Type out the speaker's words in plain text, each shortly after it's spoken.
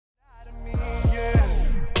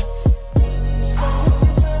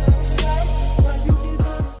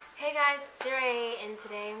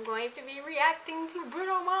to be reacting to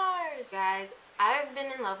Bruno Mars. Guys, I've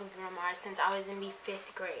been in love with Bruno Mars since I was in the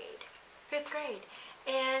 5th grade. 5th grade.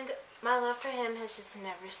 And my love for him has just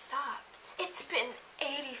never stopped. It's been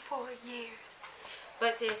 84 years.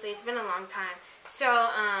 But seriously, it's been a long time. So,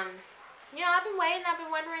 you know, I've been waiting. I've been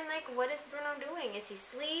wondering, like, what is Bruno doing? Is he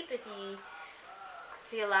asleep? Is he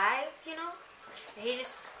alive, you know? And he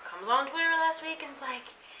just comes on Twitter last week and it's like,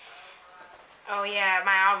 oh yeah,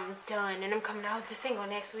 my album's done and I'm coming out with a single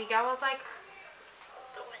next week. I was like,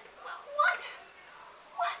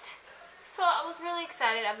 what? So I was really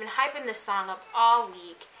excited. I've been hyping this song up all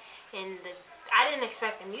week, and I didn't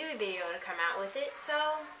expect a music video to come out with it,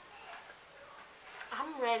 so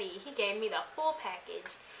I'm ready. He gave me the full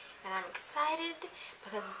package, and I'm excited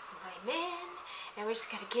because this is my man, and we're just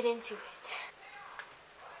gonna get into it.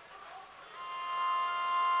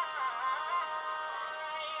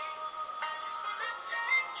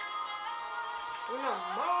 Bruno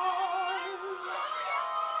Mars.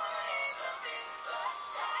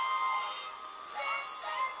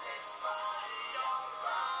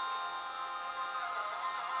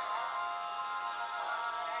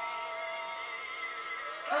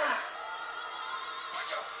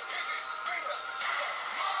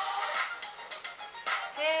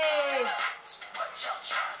 Hey.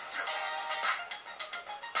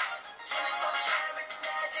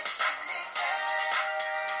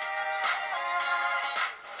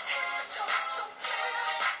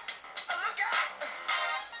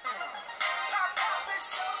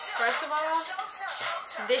 First of all,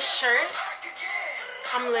 this shirt,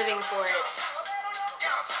 I'm living for it.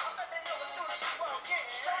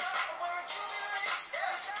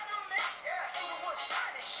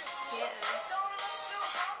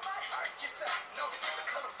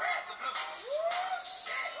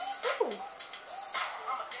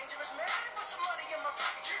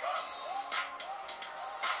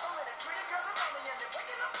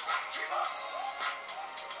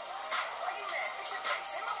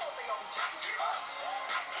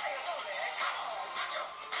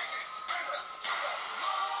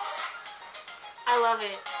 I love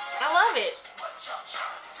it. I love it.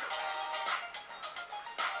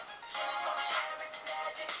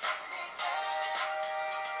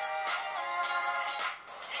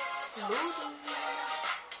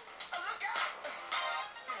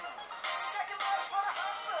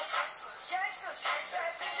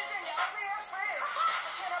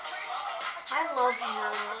 I love him.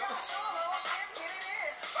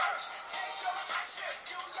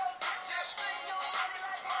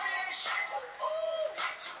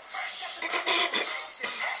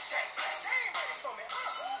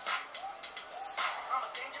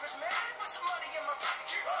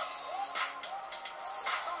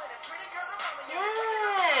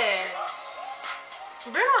 Yeah.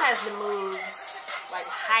 Bruno has the moves, like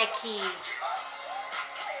high key.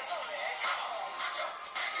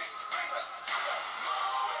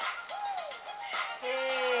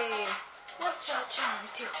 Hey, what y'all trying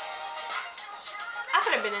to do? I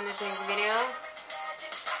could have been in this music video.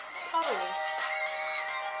 Totally.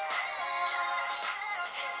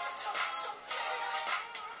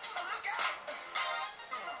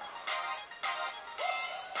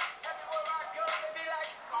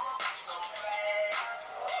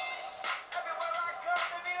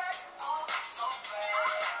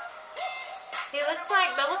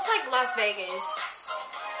 That looks like Las Vegas.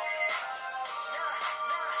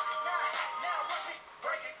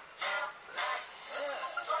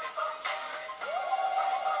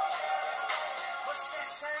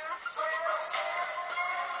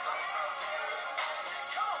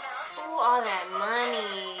 Ooh, all that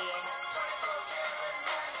money.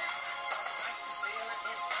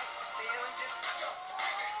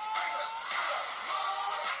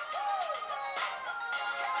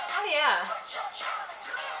 Oh yeah.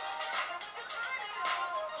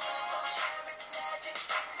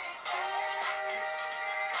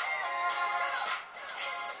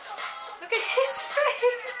 Look at his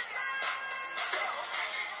face.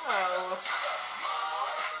 Oh.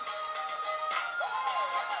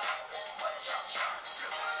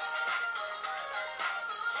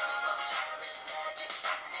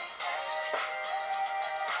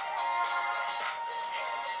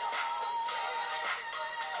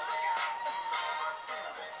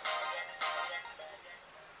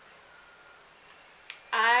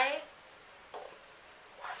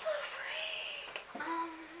 What the freak?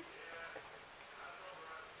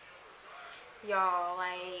 Y'all,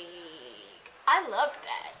 like, I love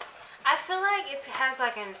that. I feel like it has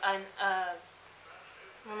like what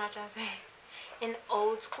am I trying to say? An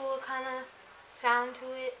old school kind of sound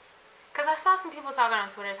to it. Because I saw some people talking on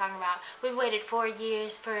Twitter talking about, we waited 4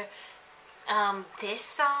 years for this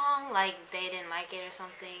song, like they didn't like it or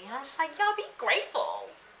something. And I'm just like, y'all be grateful.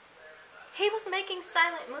 He was making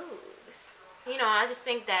silent moves. You know, I just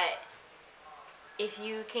think that if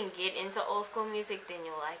you can get into old school music, then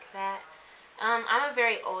you'll like that. I'm a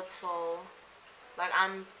very old soul. Like,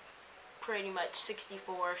 I'm pretty much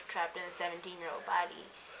 64 trapped in a 17-year-old body.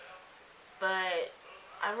 But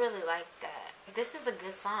I really like that. This is a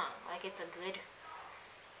good song. Like, it's a good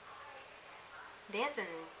dancing,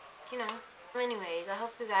 you know. Anyways, I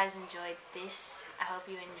hope you guys enjoyed this. I hope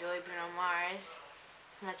you enjoyed Bruno Mars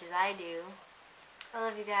as much as I do. I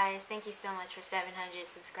love you guys. Thank you so much for 700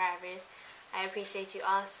 subscribers. I appreciate you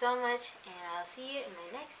all so much, and I'll see you in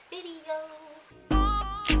my next video.